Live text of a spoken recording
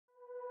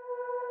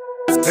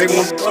They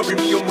want to worry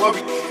me, I'm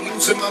worried.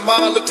 Losing my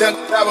mind, look down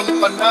the barrel of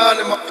my nine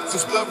and my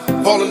pixels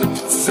blurry. Falling to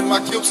pieces in my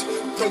guilty.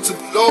 Come to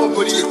the Lord,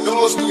 but he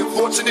ignores me.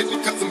 Unfortunate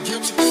because I'm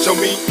guilty. Show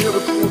me a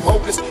miracle, I'm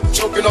hopeless.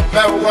 Choking up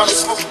marijuana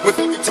smoke with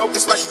every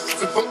tokens like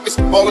in focus.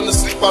 Falling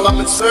asleep while I'm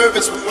in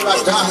service. But when I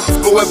die,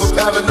 forever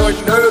paranoid,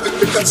 nervous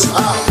because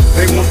I'm high.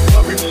 They want to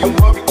worry me, I'm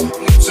worried.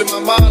 Losing my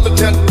mind, look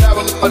down the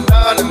barrel of my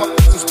nine and my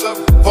pixels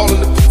blurry.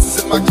 Falling to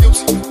pieces in my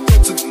guilty.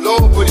 Come to the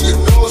Lord, but he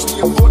ignores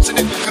me.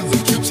 Unfortunate because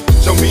I'm guilty.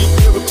 Show me a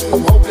miracle,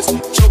 I'm hopeless.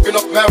 Choking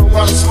up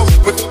marijuana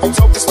smoke with every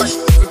tokens like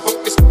in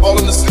focus.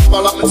 Falling asleep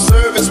while I'm in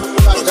service. But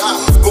when I die,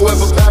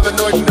 forever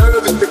paranoid,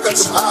 nervous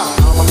because I'm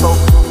high.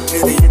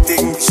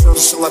 Yediğim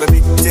sorusuları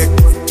bitti.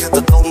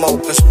 Ülkede kalma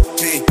o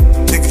peşmetti.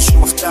 Tek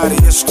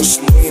muhtari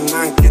yaşkışın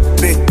inan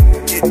gitme.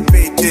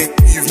 Gitmeydi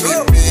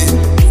yüvmeyi.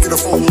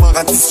 Mikrofon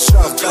olmağa diz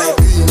şarkı.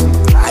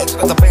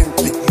 Ayrıda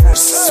Bentley her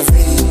sesi.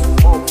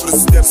 O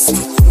prezderski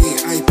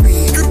IP.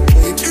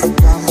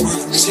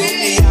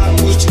 Сильный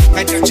я луч,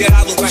 хотя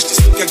вчера был почти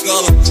стука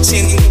голов.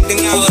 Синий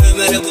гонял,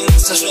 рымеры был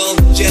сожжен.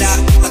 Вчера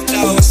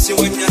отправилась,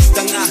 сегодня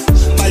Астана.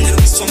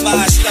 Балерка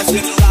сумба, что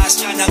вернулась.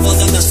 Она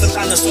вода на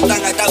сатана,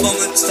 султана, того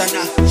мы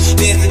стана.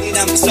 Мир не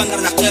нам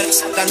сонар на первых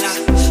сатана.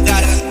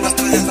 Дара на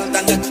стане,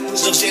 фонтана,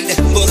 кузов жили.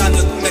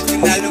 Бураны,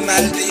 кумертина,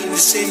 люмальды, и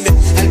несими.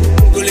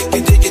 Альбули,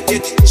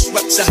 киди,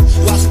 швакса.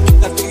 Вахт,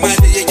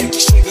 натурмальды, егем,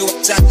 кишеги,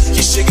 вакса.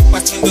 Кишеги,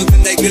 пацан,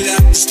 бүгіндай гүлі,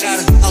 астар.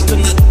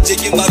 Алтына,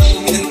 деген бар,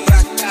 менің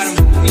браттарым.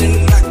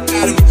 Менің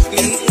браттарым,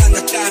 менің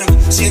анаттарым.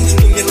 Сенің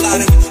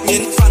умерларым,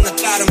 менің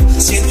фанаттарым.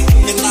 Сенің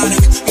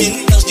умерларым,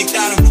 менің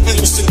должниктарым.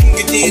 Өмірсі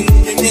күнге дейін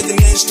үндемеді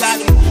мен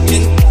жладым.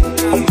 Менің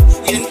браттарым,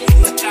 менің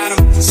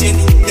анаттарым.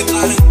 Сенің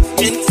умерларым,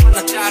 менің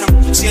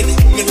фанаттарым. Сенің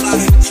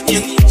умерларым,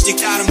 менің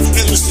должниктарым.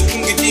 Өмірсі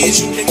күнге дейін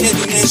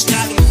үндемеді мен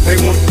жладым. They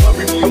want to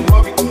worry me, I'm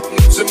worried.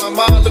 Losing my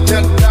mind, look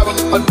down the barrel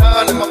of my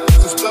nine and my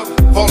pixels blurry.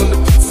 Falling to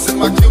pieces in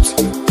my guilty.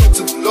 Come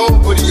to the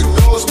Lord, but he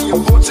ignores me.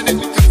 Unfortunate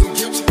because I'm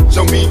guilty.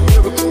 Show me a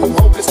miracle, I'm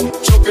hopeless.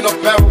 Choking up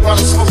marijuana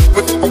smoke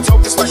with every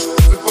tokens like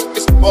in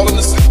focus. Falling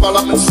asleep while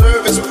I'm in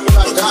service. But when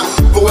I die,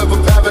 forever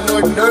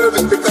paranoid,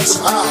 nervous because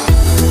I'm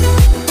high.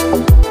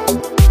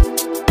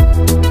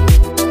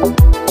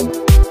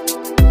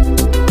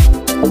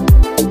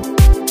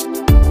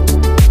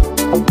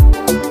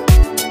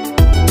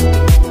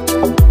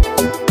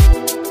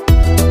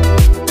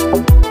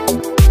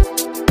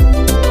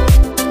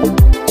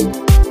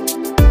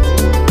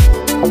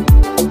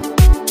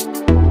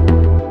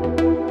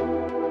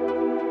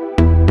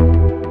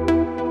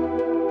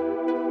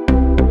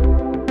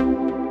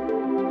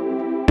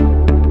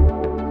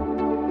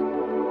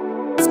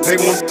 They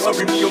want to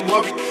worry me, I'm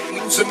worried.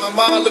 Losing my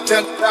mind, look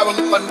down the barrel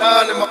of my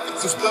nine and my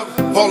pixels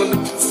blurry. Falling to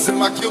pieces in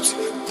my guilty.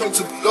 Come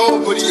to the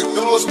Lord, but he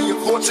ignores me.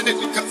 Unfortunate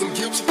because I'm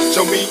guilty.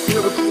 Show me a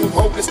miracle, I'm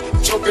hopeless.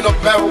 Choking up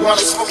marijuana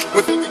smoke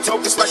with every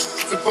tokens like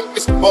in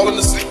focus. Falling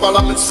asleep while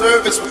I'm in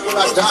service. But when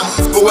I die,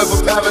 forever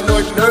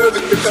paranoid,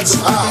 nervous because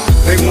I'm high.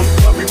 They want to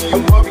worry me,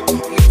 I'm worried.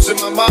 Losing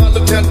my mind,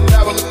 look down the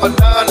barrel of my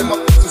nine and my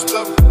pixels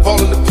blurry.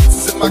 Falling to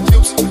pieces in my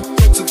guilty.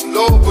 Come to the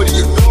Lord, but he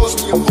ignores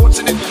me.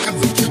 Unfortunate because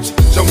I'm guilty.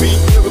 Show me a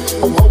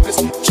miracle, I'm hopeless.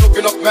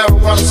 Choking up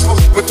marijuana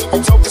smoke with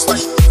every tokens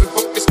like in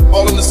focus.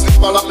 Falling asleep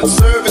while I'm in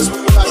service.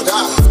 But when I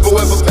die,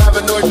 forever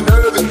paranoid,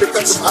 nervous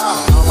because I'm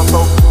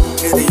high.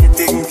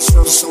 Yediğim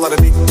sorusuları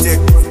bitti.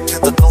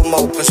 Ülkede kalma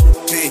o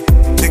peşmetti.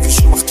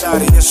 Tek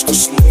muhtari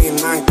yaşkışın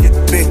inan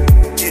gitme.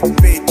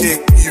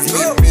 Gitmeydi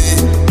yüvmeyi.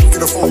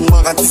 Mikrofon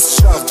olmağa diz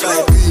şarkı.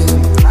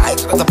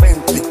 Ayrıda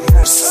Bentley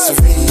her sesi.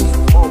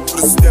 O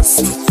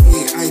prezderski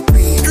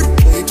IP.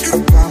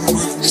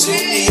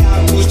 Сильный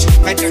я луч,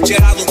 хотя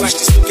вчера был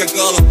почти стука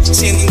голов.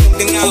 Синий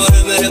гонял,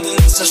 рымеры был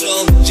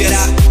сожжен.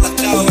 Вчера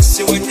отправилась,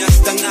 сегодня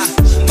Астана.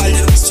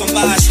 Балерка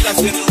сумба,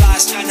 что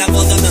вернулась. Она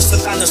вода на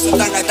сатана,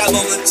 султана, того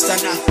мы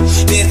стана.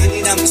 Мир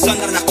не нам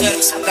сонар на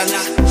первых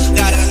сатана.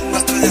 Дара на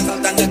стане,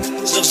 фонтана,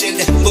 кузов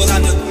жили.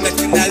 Бураны,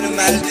 кумертина,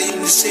 люмальды, и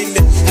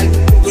несими.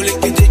 Альбули,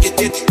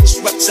 киди,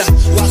 швакса.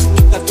 Вахт,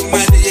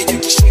 натурмальды, егем,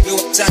 кишеги,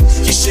 вакса.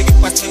 Кишеги,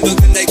 пацан,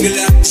 бүгіндай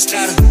гүлі,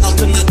 астар.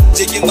 Алтына,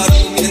 деген бар,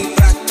 менің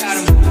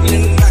браттарым.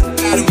 Менің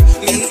браттарым,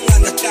 менің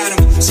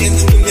анаттарым.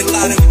 Сенің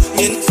умерларым,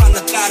 менің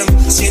фанаттарым.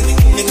 Сенің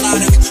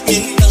умерларым,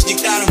 менің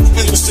должниктарым.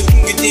 Өмірсі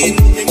күнге дейін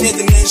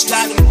үндемеді мен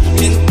жладым.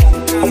 Менің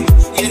браттарым,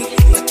 менің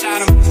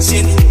анаттарым.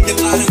 Сенің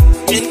умерларым,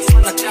 менің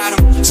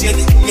фанаттарым.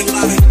 Сенің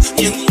умерларым,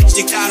 менің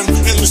должниктарым.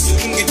 Өмірсі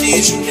күнге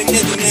дейін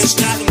үндемеді мен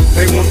жладым.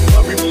 They want to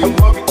worry me, I'm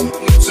worried.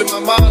 Losing my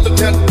mind, look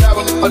down the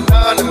barrel of my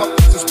nine and my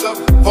pixels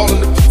blurry.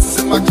 Falling to pieces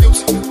in my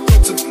guilty.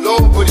 Come to the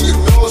Lord, but he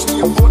ignores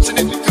me.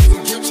 Unfortunate because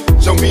I'm guilty.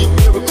 Show me a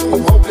miracle,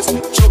 I'm hopeless.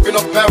 Choking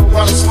up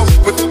marijuana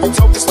smoke with every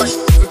tokens like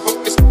in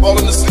focus.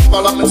 Falling asleep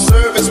while I'm in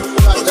service. But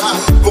when I die,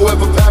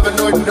 forever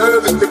paranoid,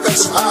 nervous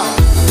because I'm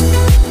high.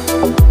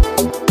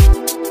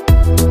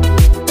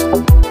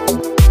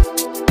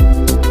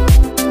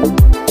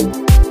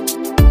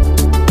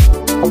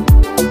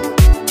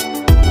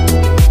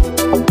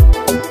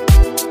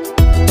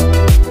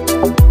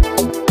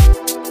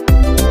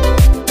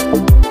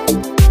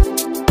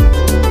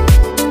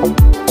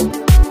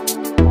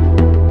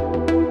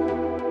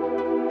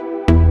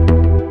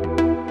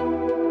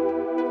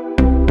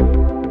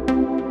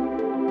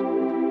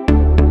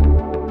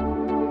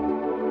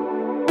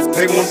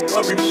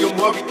 worry, me, I'm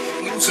worried.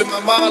 Losing my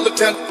mind, look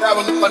down the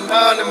barrel of my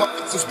nine and my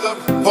pixels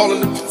blurry.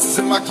 Falling to pieces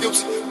in my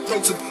guilty.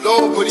 Pray to the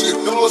Lord, but he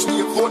ignores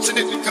me,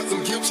 unfortunately, because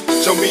I'm guilty.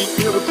 Show me a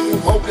miracle,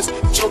 I'm hopeless.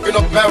 Choking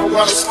up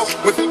marijuana smoke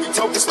with every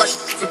tokens like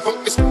she's in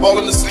focus.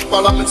 Falling asleep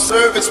while I'm in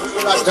service, but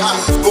when I die,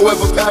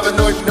 forever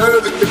paranoid,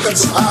 nervous,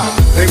 because I'm high.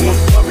 They want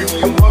to worry me,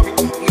 I'm worried.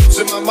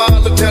 Losing my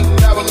mind, look down the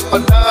barrel of my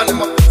nine and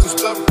my pixels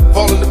blurry.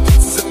 Falling to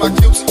pieces in my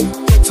guilty.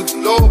 Pray to the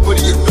Lord, but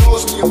he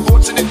ignores me,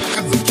 unfortunately,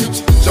 because I'm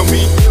guilty. Show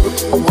me a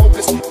miracle, I'm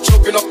hopeless.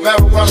 Choking up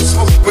marijuana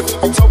smoke with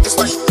every tokens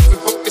like she's in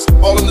focus.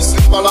 Falling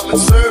asleep while I'm in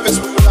service,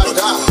 but when I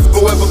die,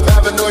 forever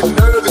paranoid,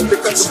 nervous,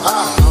 because I'm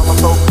high.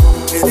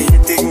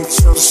 Yediğin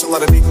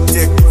çalışıları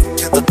bitti.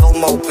 Ya da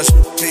dalma o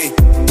kaşıntı.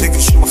 Tek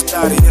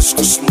ışımakları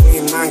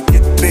yaşkışmıyla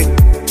gitme.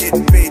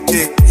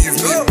 Gitmeydi. You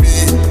need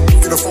me.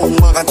 Mikrofon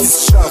mağan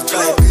diz şarkı.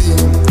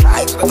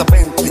 Ayrıda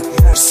Bentley.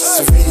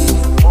 Mersi vi.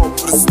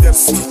 Obraz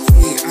dersi.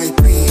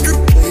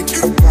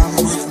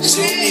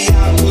 Синий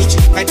луч,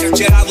 хотя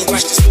вчера был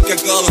почти стука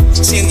голым.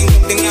 Синий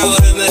гонял,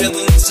 рымеры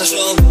был не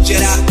сошел.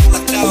 Вчера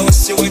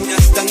локталась, сегодня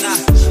Астана.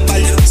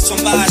 Балеры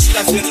сумба,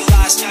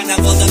 штафировалась. Она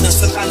волна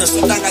сухана,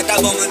 сутана,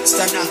 табома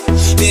стана.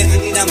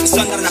 Берни нам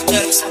сонар на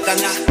кырк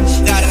сатана.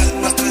 Дара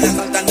мартана,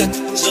 фалтана,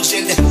 жил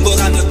желде.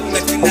 Бураны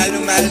күмектен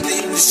әлім әлді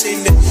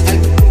емдесейме.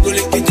 Әлбі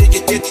гүлі кеде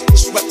кетеді,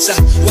 күш батса.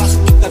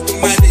 Уақытта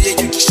тумайды,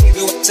 егер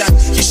кешегі батса.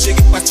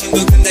 Кешегі батсын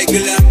бүгінде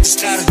гүлі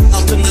әмдістары.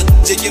 Алтына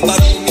деген бар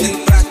ол менің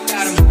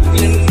браттарым.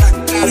 Менің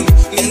браттарым,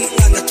 менің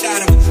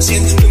анаттарым.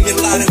 Сенің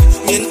өмірларың,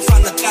 менің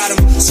фанаттарым.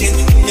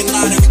 Сенің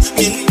өмірларың,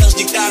 менің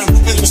дождиктарым.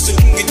 Өмірсі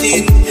күнге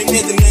дейін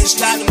үндемеді мен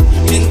жыладым.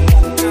 Менің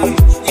браттарым,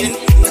 менің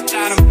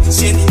анаттарым.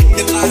 Сенің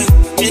өмірларың,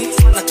 менің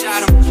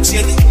фанаттарым.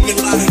 Сенің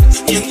өмірларың,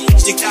 менің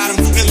дождиктарым.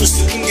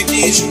 Өмірсі күнге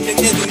дейін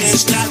үндемеді мен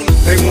жыладым.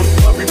 They want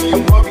to worry me,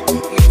 I'm worried.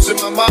 Losing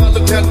my mind,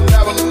 look down the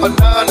barrel of my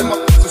nine and my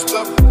pixels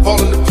blurry.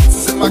 Falling to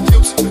pieces in my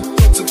guilty.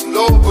 Pray to the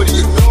Lord, but he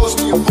ignores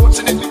me,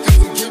 unfortunately, because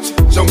I'm guilty.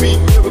 Show me a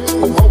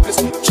miracle, I'm hopeless.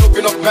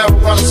 Choking up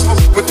marijuana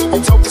smoke with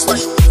every tokens like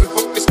she's in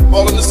focus.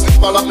 Falling asleep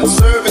while I'm in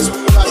service,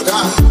 but when I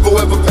die,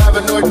 forever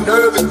paranoid,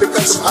 nervous,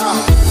 because I'm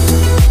high.